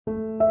Hello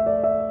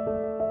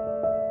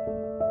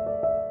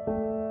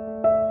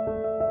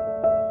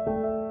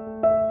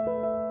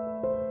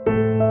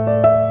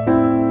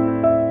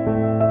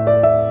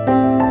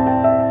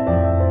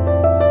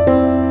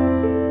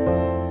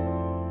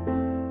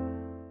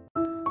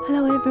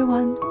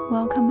everyone,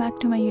 welcome back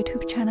to my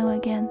YouTube channel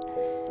again.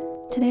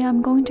 Today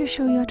I'm going to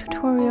show you a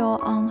tutorial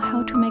on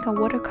how to make a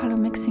watercolor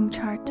mixing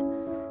chart.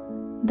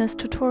 This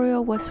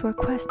tutorial was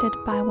requested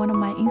by one of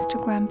my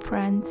Instagram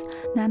friends,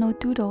 Nano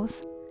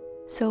Doodles.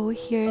 So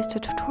here's the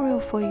tutorial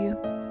for you.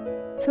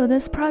 So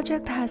this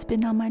project has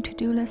been on my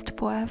to-do list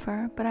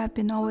forever, but I've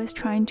been always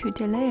trying to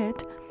delay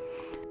it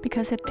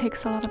because it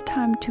takes a lot of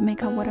time to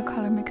make a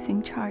watercolor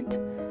mixing chart.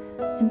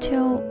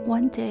 Until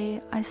one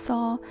day I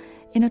saw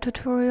in the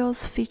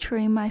tutorials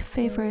featuring my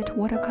favorite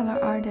watercolor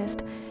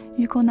artist,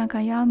 Yuko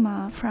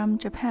Nakayama from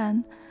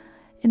Japan.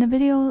 In the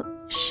video,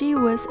 she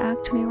was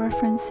actually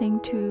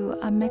referencing to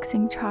a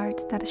mixing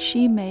chart that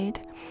she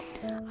made.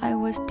 I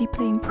was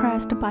deeply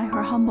impressed by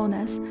her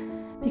humbleness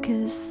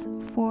because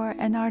for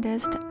an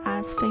artist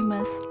as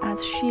famous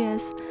as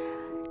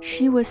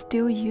she was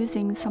still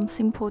using some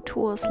simple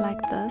tools like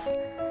this,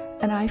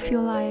 and I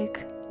feel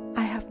like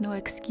I have no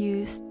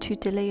excuse to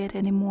delay it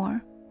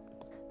anymore.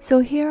 So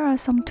here are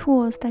some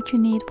tools that you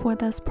need for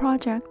this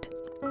project.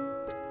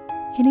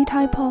 Any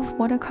type of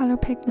watercolor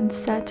pigment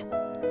set.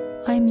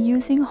 I'm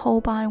using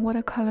Holbein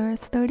Watercolor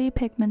 30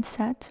 pigment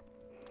set.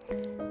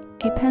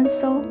 A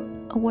pencil,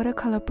 a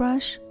watercolor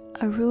brush,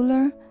 a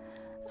ruler,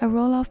 a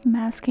roll of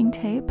masking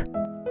tape,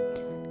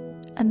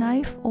 a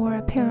knife or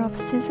a pair of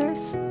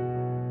scissors,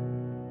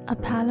 a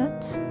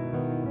palette,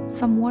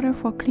 some water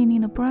for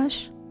cleaning the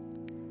brush,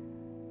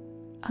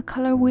 a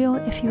color wheel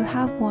if you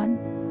have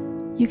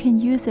one. You can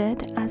use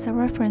it as a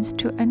reference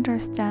to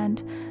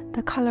understand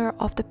the color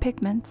of the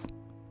pigments.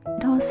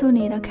 You also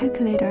need a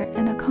calculator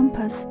and a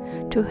compass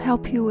to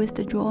help you with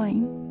the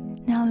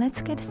drawing. Now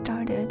let's get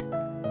started.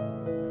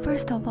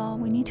 First of all,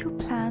 we need to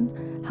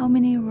plan how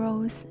many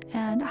rows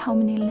and how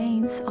many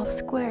lanes of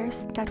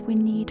squares that we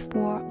need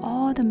for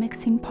all the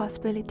mixing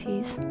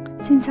possibilities.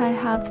 Since I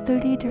have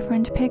 30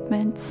 different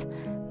pigments,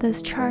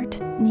 this chart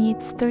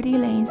needs 30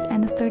 lanes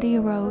and 30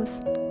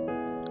 rows.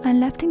 I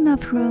left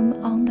enough room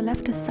on the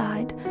left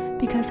side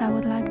because I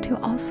would like to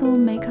also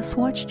make a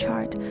swatch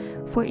chart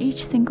for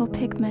each single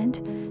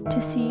pigment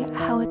to see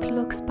how it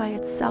looks by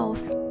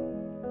itself.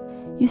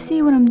 You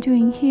see, what I'm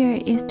doing here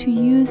is to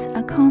use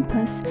a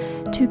compass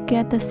to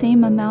get the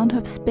same amount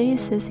of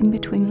spaces in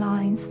between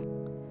lines.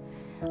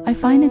 I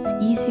find it's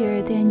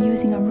easier than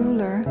using a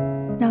ruler.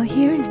 Now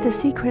here is the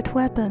secret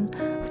weapon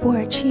for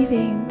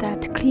achieving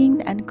that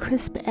clean and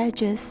crisp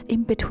edges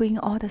in between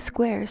all the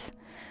squares.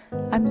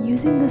 I'm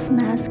using this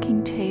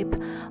masking tape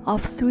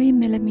of 3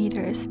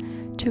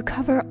 mm to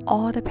cover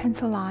all the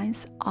pencil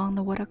lines on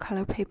the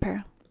watercolor paper.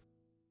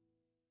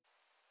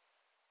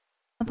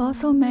 I've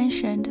also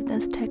mentioned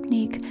this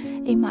technique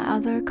in my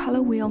other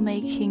color wheel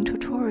making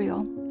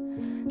tutorial.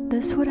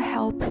 This would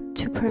help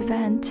to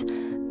prevent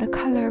the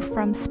color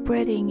from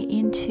spreading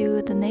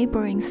into the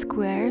neighboring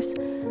squares,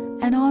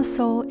 and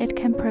also it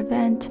can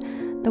prevent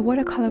the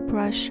watercolor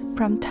brush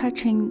from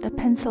touching the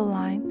pencil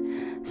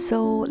line,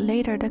 so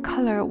later the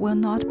color will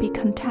not be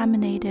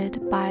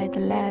contaminated by the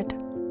lead.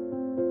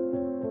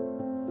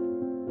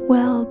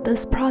 Well,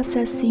 this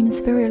process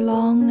seems very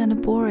long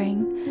and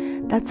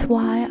boring. That's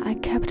why I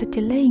kept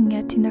delaying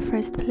it in the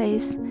first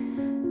place.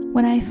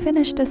 When I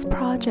finished this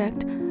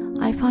project,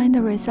 I find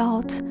the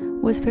result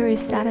was very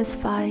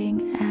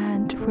satisfying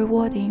and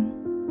rewarding.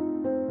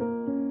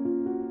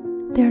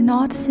 They're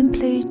not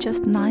simply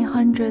just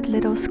 900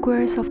 little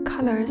squares of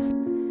colors.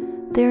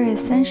 They're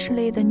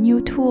essentially the new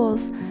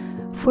tools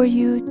for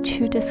you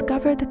to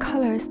discover the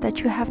colors that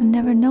you have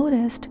never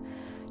noticed,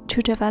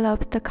 to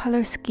develop the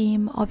color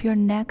scheme of your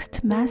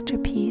next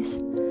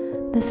masterpiece.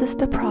 This is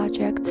the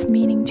project's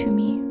meaning to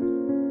me.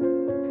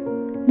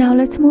 Now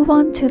let's move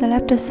on to the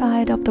left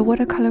side of the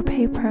watercolor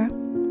paper.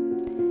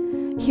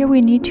 Here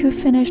we need to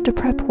finish the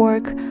prep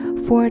work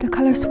for the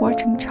color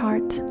swatching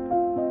chart.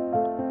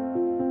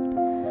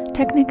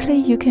 Technically,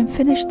 you can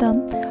finish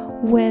them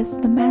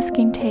with the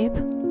masking tape.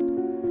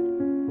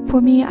 For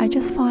me, I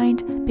just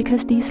find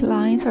because these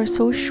lines are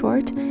so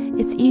short,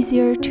 it's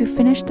easier to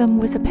finish them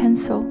with a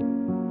pencil.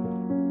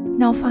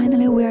 Now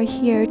finally, we are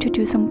here to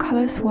do some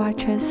color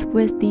swatches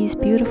with these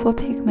beautiful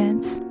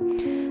pigments,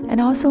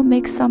 and also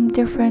make some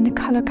different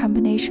color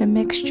combination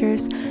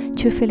mixtures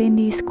to fill in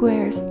these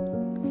squares.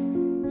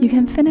 You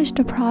can finish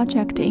the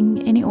project in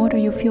any order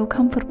you feel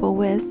comfortable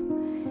with.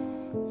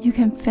 You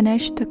can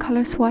finish the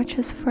color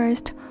swatches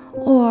first,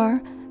 or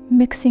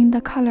mixing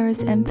the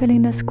colors and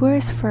filling the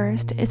squares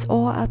first. It's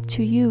all up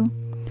to you.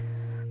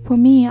 For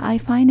me, I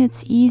find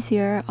it's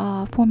easier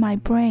for my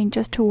brain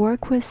just to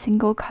work with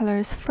single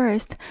colors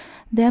first,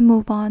 then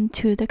move on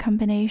to the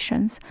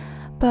combinations.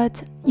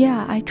 But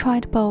yeah, I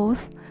tried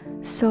both.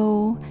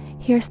 So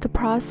here's the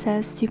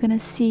process you're gonna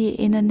see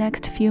in the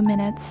next few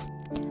minutes.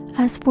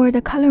 As for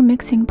the color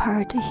mixing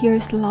part,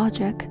 here's the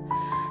logic.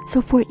 So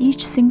for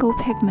each single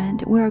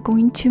pigment, we are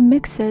going to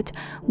mix it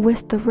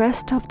with the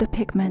rest of the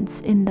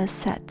pigments in the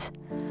set.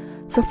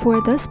 So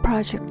for this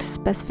project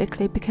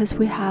specifically, because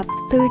we have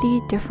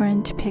 30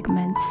 different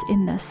pigments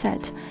in the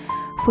set,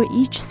 for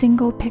each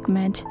single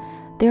pigment,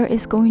 there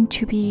is going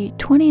to be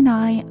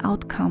 29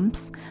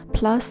 outcomes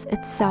plus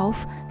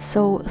itself,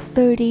 so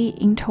 30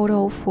 in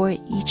total for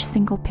each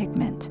single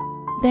pigment.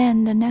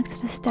 Then the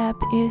next step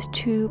is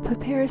to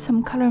prepare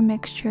some color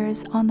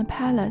mixtures on the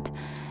palette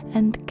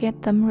and get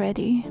them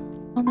ready.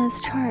 On this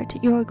chart,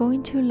 you are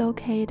going to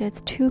locate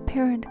its two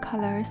parent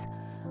colors,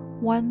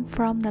 one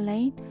from the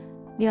lane,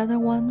 the other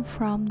one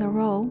from the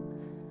row,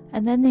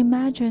 and then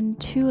imagine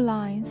two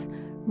lines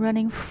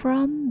running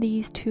from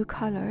these two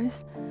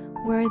colors.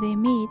 Where they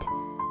meet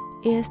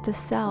is the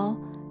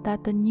cell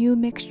that the new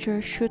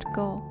mixture should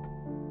go.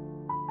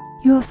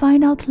 You will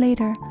find out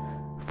later,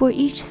 for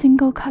each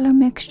single color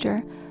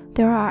mixture,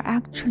 there are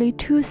actually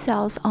two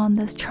cells on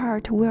this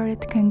chart where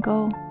it can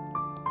go.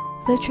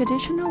 The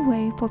traditional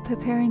way for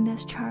preparing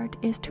this chart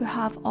is to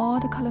have all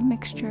the color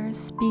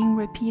mixtures being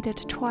repeated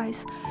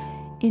twice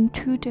in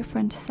two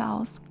different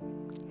cells.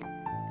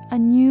 A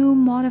new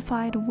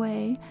modified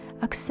way,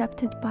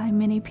 accepted by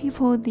many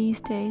people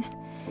these days,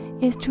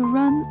 is to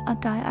run a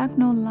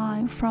diagonal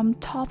line from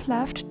top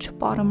left to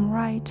bottom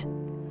right.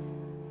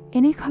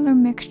 Any color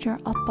mixture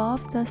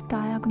above this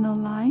diagonal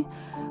line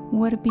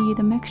would be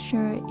the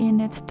mixture in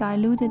its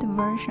diluted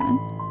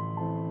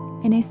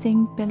version.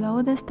 Anything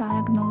below this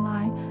diagonal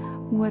line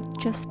would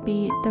just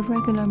be the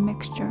regular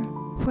mixture.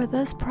 For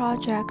this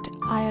project,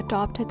 I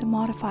adopted the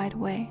modified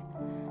way,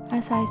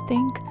 as I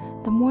think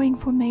the more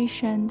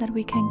information that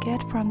we can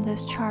get from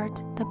this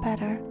chart, the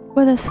better.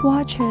 For the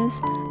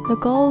swatches, the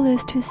goal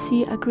is to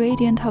see a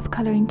gradient of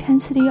color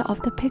intensity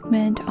of the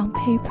pigment on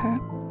paper.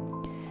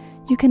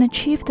 You can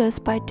achieve this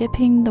by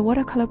dipping the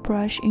watercolor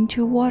brush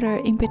into water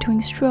in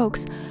between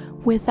strokes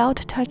without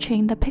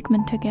touching the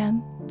pigment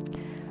again.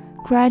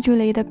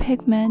 Gradually, the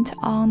pigment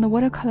on the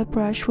watercolor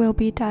brush will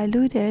be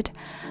diluted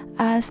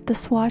as the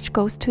swatch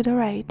goes to the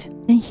right.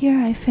 And here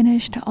I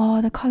finished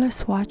all the color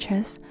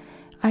swatches.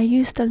 I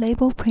used the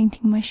label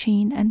printing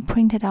machine and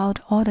printed out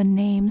all the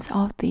names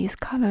of these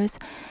colors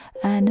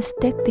and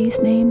stick these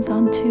names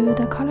onto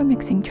the color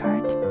mixing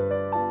chart.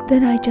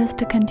 Then I just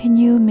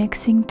continue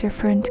mixing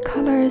different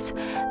colors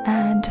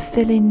and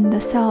filling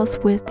the cells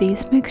with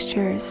these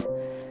mixtures.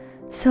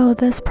 So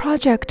this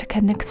project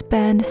can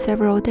expand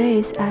several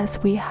days as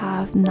we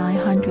have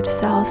 900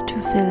 cells to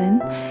fill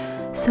in,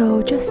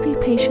 so just be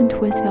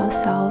patient with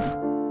yourself.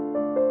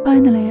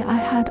 Finally, I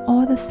had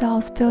all the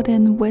cells filled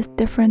in with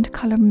different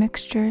color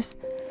mixtures.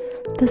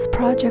 This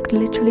project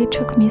literally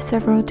took me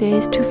several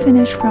days to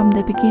finish from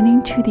the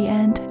beginning to the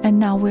end, and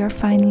now we are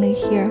finally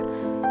here.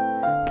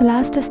 The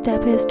last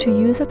step is to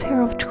use a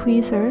pair of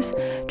tweezers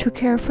to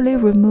carefully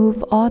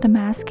remove all the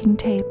masking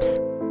tapes.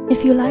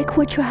 If you like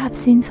what you have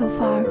seen so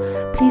far,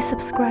 please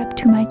subscribe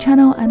to my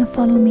channel and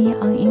follow me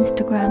on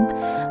Instagram.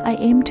 I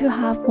aim to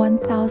have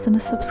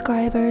 1,000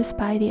 subscribers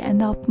by the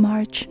end of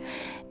March.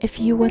 If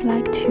you would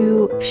like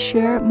to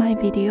share my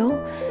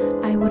video,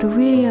 I would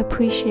really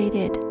appreciate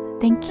it.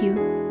 Thank you.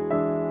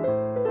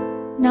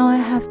 Now I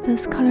have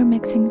this color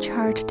mixing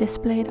chart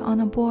displayed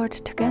on a board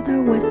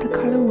together with the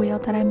color wheel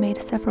that I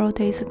made several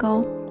days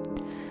ago,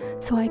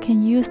 so I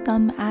can use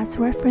them as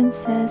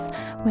references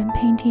when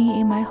painting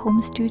in my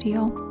home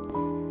studio.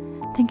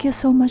 Thank you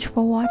so much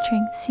for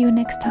watching. See you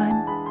next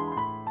time.